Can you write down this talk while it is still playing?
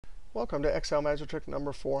Welcome to Excel Magic Trick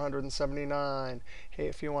number 479. Hey,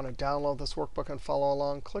 if you want to download this workbook and follow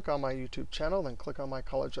along, click on my YouTube channel, then click on my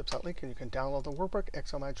college website link, and you can download the workbook,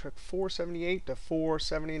 Excel Magic Trick 478 to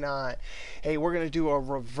 479. Hey, we're going to do a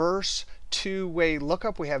reverse two-way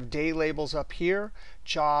lookup. We have day labels up here,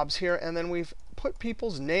 jobs here, and then we've put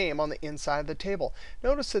people's name on the inside of the table.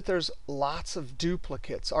 Notice that there's lots of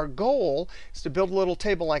duplicates. Our goal is to build a little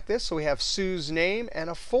table like this. So we have Sue's name, and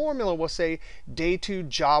a formula will say day 2,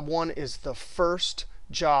 job 1 is the first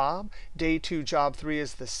job. Day 2, job 3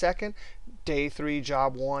 is the second. Day 3,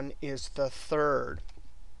 job 1 is the third.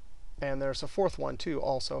 And there's a fourth one, too,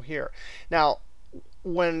 also here. Now,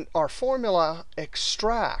 when our formula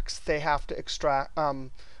extracts, they have to extract.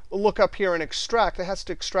 Look up here and extract. It has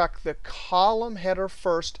to extract the column header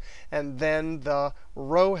first and then the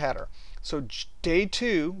row header. So day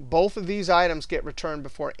 2, both of these items get returned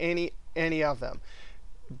before any of them.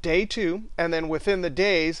 Day 2, and then within the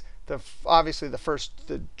days, obviously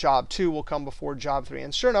the job 2 will come before job 3.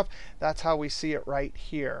 And sure enough, that's how we see it right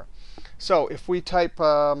here. So if we type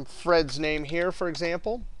Fred's name here, for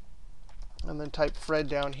example, and then type Fred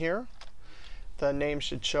down here, the name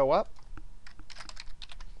should show up.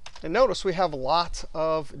 And notice we have lots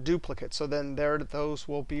of duplicates. So then those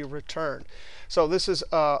will be returned. So this is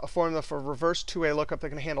a formula for reverse two-way lookup that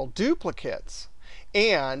can handle duplicates.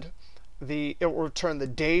 And it will return the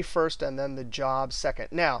day first and then the job second.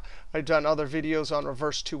 Now, I've done other videos on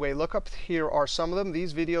reverse two-way lookup. Here are some of them.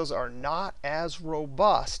 These videos are not as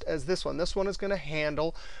robust as this one. This one is going to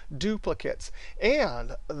handle duplicates.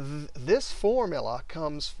 And this formula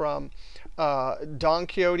comes from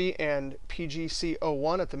DonkeyOte and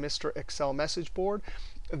PGC01 at the Mr. Excel message board.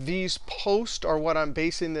 These posts are what I'm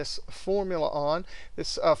basing this formula on.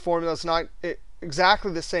 This formula is not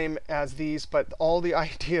exactly the same as these, but all the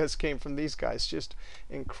ideas came from these guys. Just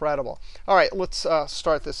incredible. All right, let's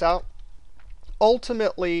start this out.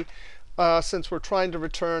 Ultimately, since we're trying to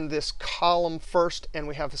return this column first, and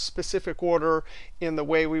we have a specific order in the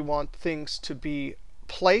way we want things to be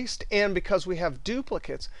placed, and because we have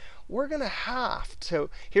duplicates, we're going to have to,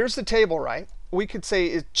 here's the table, right? We could say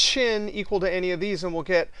is chin equal to any of these, and we'll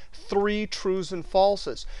get 3 trues and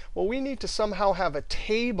falses. Well, we need to somehow have a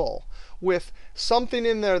table with something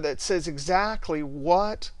in there that says exactly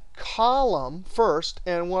what column first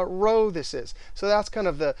and what row this is. So that's kind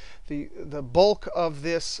of the bulk of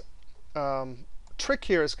this trick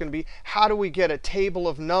here is going to be, how do we get a table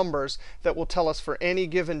of numbers that will tell us for any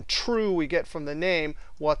given true we get from the name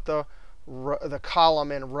what the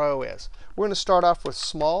column and row is. We're going to start off with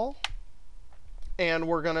small. And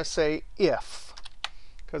we're going to say if,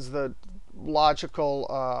 because the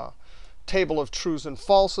logical table of trues and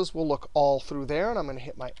falses will look all through there. And I'm going to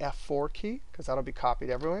hit my F4 key, because that'll be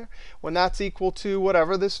copied everywhere. When that's equal to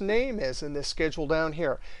whatever this name is in this schedule down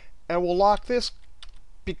here. And we'll lock this,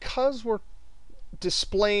 because we're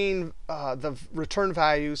displaying the return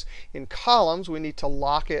values in columns, we need to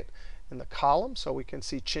lock it in the column. So we can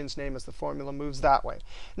see Chin's name as the formula moves that way.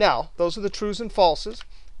 Now, those are the trues and falses.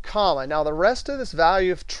 Comma. Now, the rest of this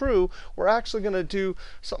value of true, we're actually going to do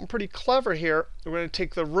something pretty clever here. We're going to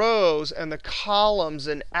take the rows and the columns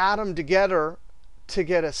and add them together to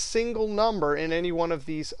get a single number in any one of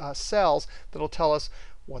these cells that will tell us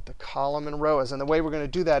what the column and row is. And the way we're going to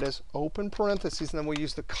do that is open parentheses, and then we'll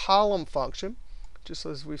use the column function, just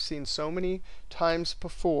as we've seen so many times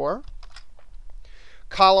before.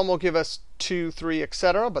 Column will give us 2, 3,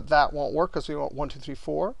 etc., but that won't work because we want 1, 2, 3,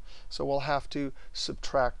 4. So we'll have to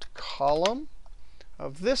subtract column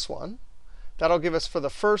of this one. That'll give us for the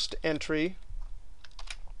first entry,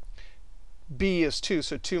 B is 2.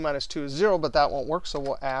 So 2 minus 2 is 0, but that won't work, so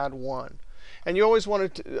we'll add 1. And you always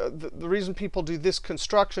want to, the reason people do this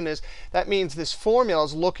construction is that means this formula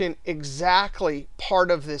is looking exactly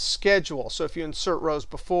part of this schedule. So if you insert rows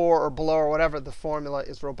before or below or whatever, the formula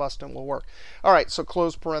is robust and will work. All right, so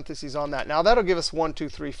close parentheses on that. Now that'll give us 1, 2,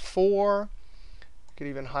 3, 4. You could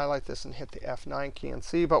even highlight this and hit the F9 key and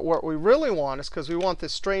see. But what we really want is, because we want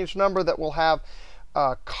this strange number that will have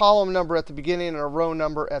a column number at the beginning and a row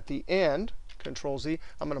number at the end. Control Z.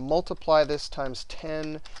 I'm going to multiply this times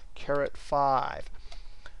 10 caret 5,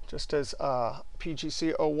 just as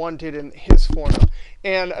PGC01 did in his formula.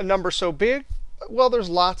 And a number so big, well, there's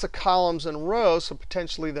lots of columns and rows, so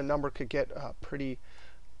potentially the number could get pretty,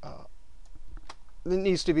 it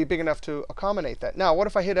needs to be big enough to accommodate that. Now, what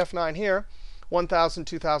if I hit F9 here? 1,000,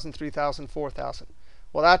 2,000, 3,000, 4,000.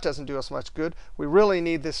 Well, that doesn't do us much good. We really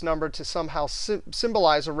need this number to somehow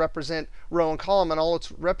symbolize or represent row and column, and all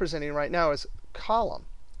it's representing right now is column.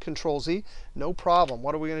 Control Z, no problem.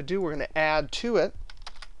 What are we going to do? We're going to add to it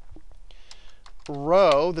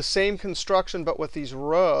row, the same construction, but with these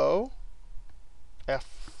row,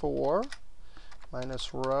 F4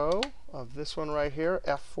 minus row of this one right here,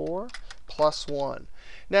 F4 plus 1.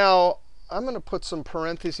 Now, I'm going to put some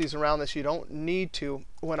parentheses around this. You don't need to.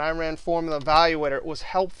 When I ran Formula Evaluator, it was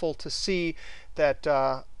helpful to see that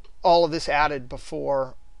all of this added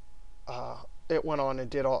before it went on and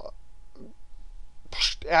did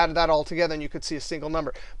added that all together, and you could see a single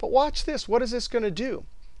number. But watch this. What is this going to do?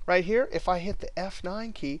 Right here, if I hit the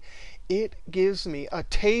F9 key, it gives me a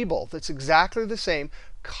table that's exactly the same.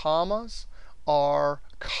 Commas are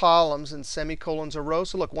columns and semicolons are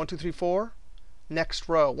rows. So look, 1, 2, 3, 4. Next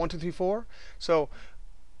row, 1, 2, 3, 4. So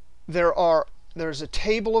there's a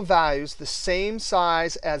table of values the same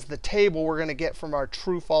size as the table we're going to get from our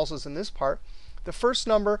true falses in this part. The first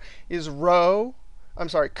number is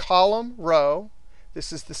column row.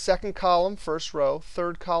 This is the second column, first row,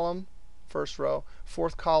 third column, first row,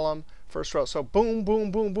 fourth column, first row. So boom,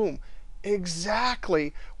 boom, boom, boom.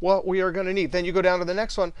 Exactly what we are going to need. Then you go down to the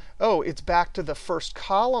next one. Oh, it's back to the first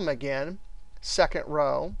column again, second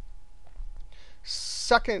row,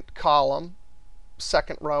 second column,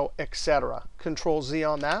 second row, etc. Control Z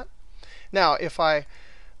on that. Now, if I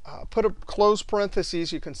put a close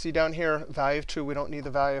parentheses, you can see down here, value of true, we don't need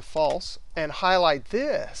the value of false, and highlight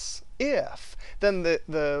this, if, then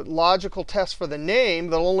the logical test for the name,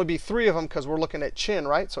 there'll only be 3 of them because we're looking at Chin,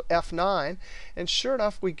 right? So F9. And sure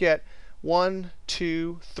enough, we get 1,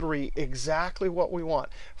 2, 3, exactly what we want.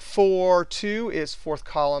 4, 2 is fourth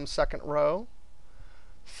column, second row.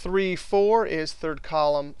 3, 4 is third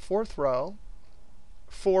column, fourth row.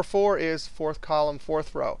 4, 4 is fourth column,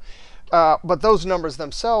 fourth row. But those numbers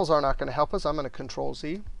themselves are not going to help us. I'm going to Control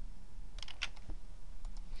Z.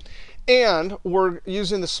 And we're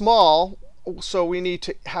using the small, so we need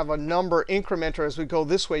to have a number incrementer as we go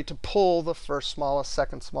this way to pull the first smallest,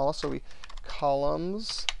 second smallest. So we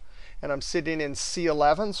columns. And I'm sitting in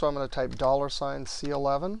C11, so I'm going to type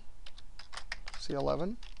 $C11.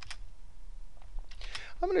 C11.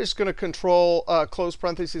 I'm just going to control close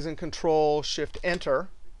parentheses and Control Shift Enter.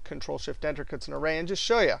 Control Shift Enter cuts an array and just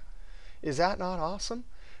show you. Is that not awesome?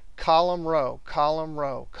 Column row, column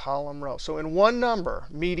row, column row. So in one number,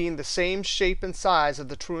 meeting the same shape and size of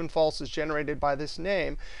the true and falses generated by this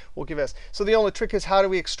name will give us. So the only trick is how do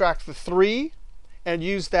we extract the 3 and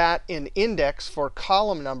use that in index for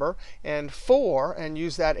column number, and 4 and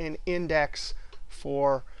use that in index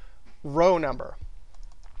for row number.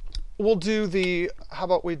 We'll do how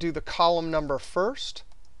about we do the column number first?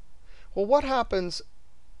 Well, what happens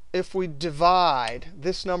if we divide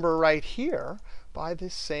this number right here by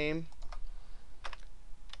this same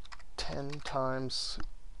 10 times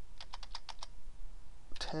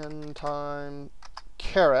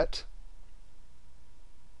caret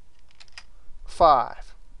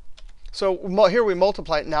 5. So here we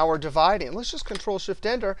multiply it. Now we're dividing. Let's just Control Shift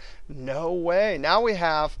Enter. No way. Now we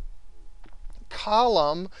have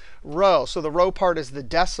column row. So the row part is the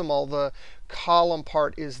decimal. The column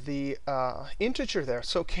part is the integer there.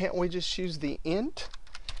 So can't we just use the int?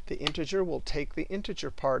 The integer will take the integer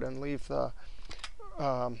part and leave the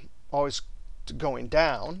always going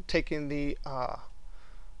down, taking the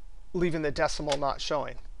leaving the decimal not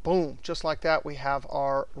showing. Boom, just like that, we have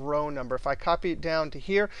our row number. If I copy it down to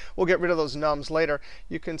here, we'll get rid of those nums later.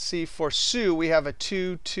 You can see for Sue, we have a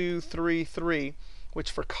 2, 2, 3, 3, which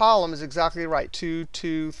for column is exactly right, 2,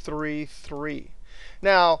 2, 3, 3.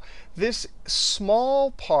 Now, this small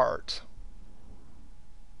part,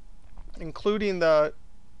 including the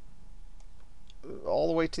all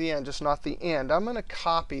the way to the end, just not the end, I'm going to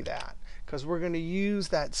copy that because we're going to use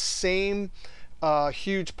that same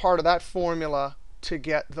huge part of that formula to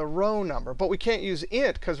get the row number. But we can't use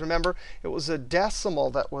int because remember, it was a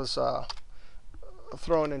decimal that was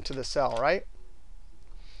thrown into the cell, right?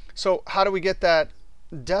 So how do we get that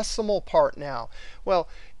decimal part now? Well,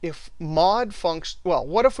 if mod function, well,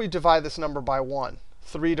 what if we divide this number by 1?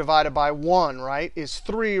 3 divided by 1, right, is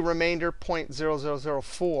 3, remainder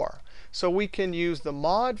 0.0004. So we can use the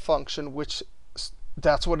mod function, which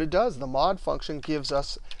that's what it does. The mod function gives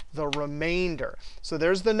us the remainder. So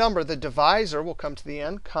there's the number. The divisor will come to the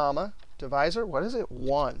end, comma, divisor, what is it?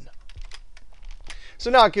 1. So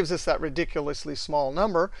now it gives us that ridiculously small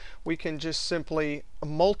number. We can just simply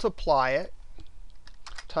multiply it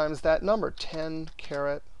times that number, 10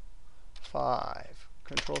 caret 5.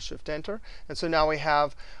 Control Shift Enter. And so now we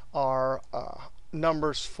have our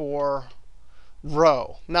numbers for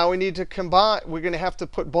row. Now we need to combine. We're going to have to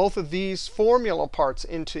put both of these formula parts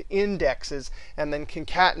into indexes and then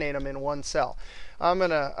concatenate them in one cell. I'm going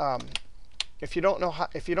to, if you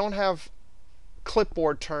don't have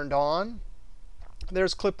clipboard turned on,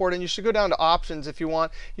 There's clipboard, and you should go down to options if you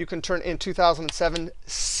want. You can turn in 2007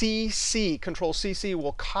 CC. Control CC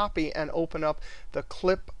will copy and open up the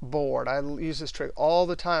clipboard. I use this trick all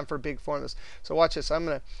the time for big formulas. So watch this. I'm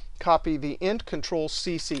going to copy the int, Control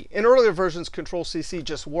CC. In earlier versions, Control CC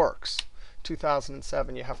just works.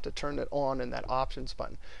 2007, you have to turn it on in that options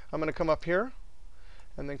button. I'm going to come up here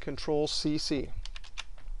and then Control CC.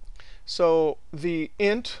 So the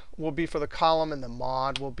int will be for the column, and the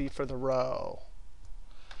mod will be for the row.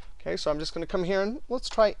 Okay, so I'm just going to come here and let's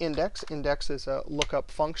try index. Index is a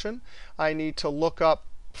lookup function. I need to look up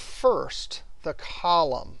first the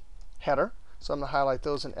column header. So I'm going to highlight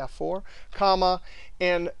those in F4, comma,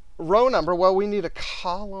 and row number. Well, we need a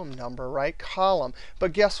column number, right? Column.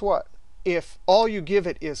 But guess what? If all you give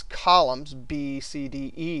it is columns, B, C,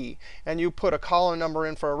 D, E, and you put a column number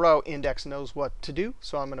in for a row, index knows what to do.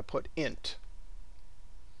 So I'm going to put int.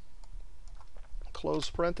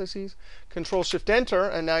 Close parentheses, Control-Shift-Enter,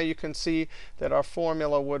 and now you can see that our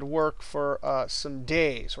formula would work for some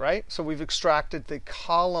days, right? So we've extracted the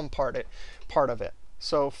column part of it.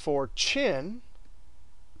 So for Chin,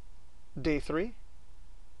 day 3,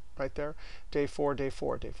 right there, day 4, day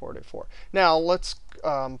 4, day 4, day 4. Now let's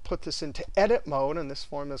put this into edit mode, and this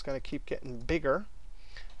formula is going to keep getting bigger.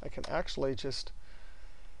 I can actually just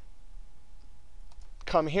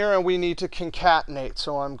come here, and we need to concatenate.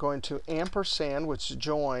 So I'm going to ampersand, which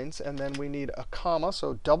joins, and then we need a comma.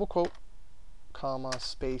 So double quote, comma,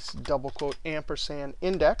 space, double quote, ampersand,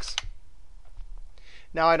 index.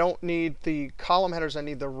 Now I don't need the column headers. I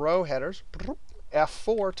need the row headers.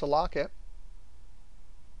 F4 to lock it.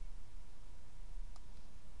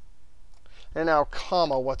 And now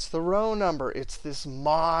comma, what's the row number? It's this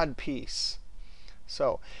mod piece.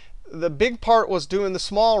 So the big part was doing the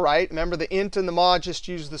small, right? Remember, the int and the mod just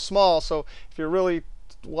use the small. So if you really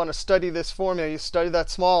want to study this formula, you study that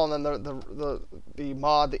small, and then the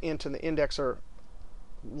mod, the int, and the index are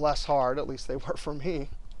less hard. At least they were for me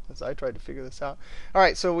as I tried to figure this out. All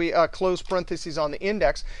right, so we close parentheses on the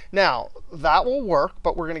index. Now, that will work,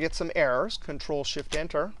 but we're going to get some errors.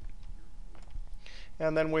 Control-Shift-Enter.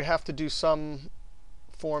 And then we have to do some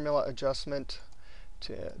formula adjustment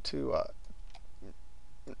to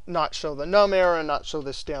not show the num error and not show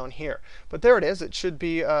this down here. But there it is. It should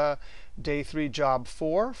be day 3, job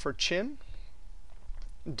 4 for Chin,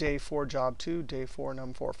 day 4, job 2, day 4,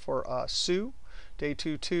 num 4 for Sue, day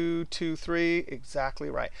 2, 2, 2, 3, exactly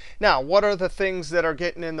right. Now, what are the things that are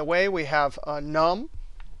getting in the way? We have num,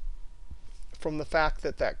 from the fact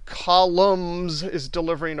that that columns is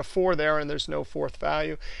delivering a 4 there, and there's no 4th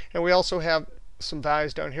value. And we also have some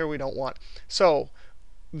values down here we don't want. So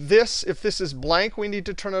this, if this is blank, we need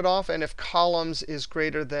to turn it off. And if columns is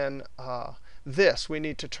greater than this, we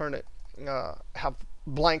need to turn it, have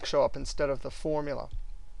blank show up instead of the formula.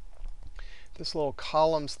 This little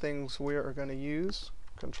columns things we are going to use,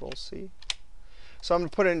 Control-C. So I'm going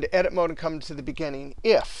to put it into edit mode and come to the beginning.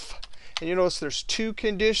 If, and you notice there's 2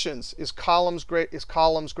 conditions. Is columns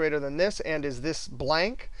greater than this, and is this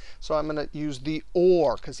blank? So I'm going to use the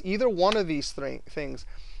or, because either one of these things,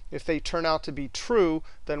 if they turn out to be true,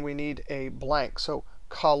 then we need a blank. So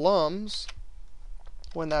columns,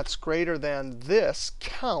 when that's greater than this,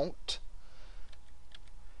 count.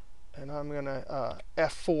 And I'm going to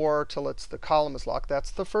F4 till it's the column is locked.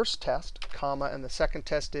 That's the first test, comma. And the second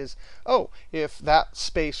test is, oh, if that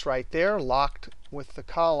space right there, locked with the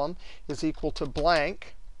column, is equal to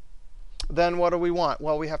blank, then what do we want?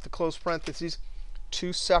 Well, we have to close parentheses,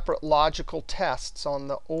 2 separate logical tests on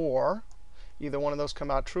the or. Either one of those come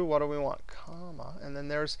out true. What do we want? Comma. And then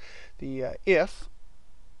there's the if.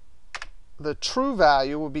 The true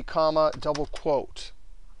value will be comma, double quote,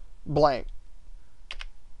 blank.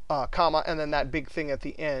 Comma, and then that big thing at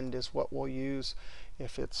the end is what we'll use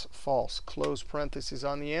if it's false. Close parentheses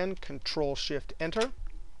on the end, Control-Shift-Enter.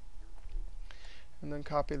 And then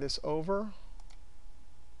copy this over.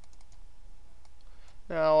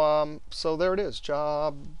 Now, so there it is.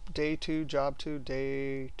 Job, day 2, job 2,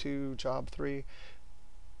 day 2, job 3.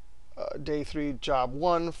 Day 3, job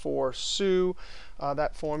 1 for Sue.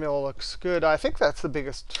 That formula looks good. I think that's the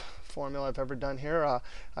biggest formula I've ever done here.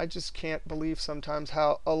 I just can't believe sometimes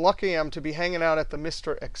how lucky I am to be hanging out at the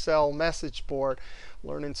Mr. Excel message board,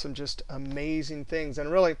 learning some just amazing things. And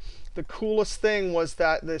really, the coolest thing was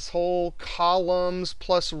that this whole columns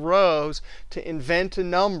plus rows, to invent a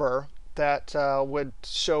number that would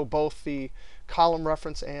show both the column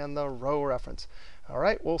reference and the row reference. All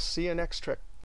right, we'll see you next trick.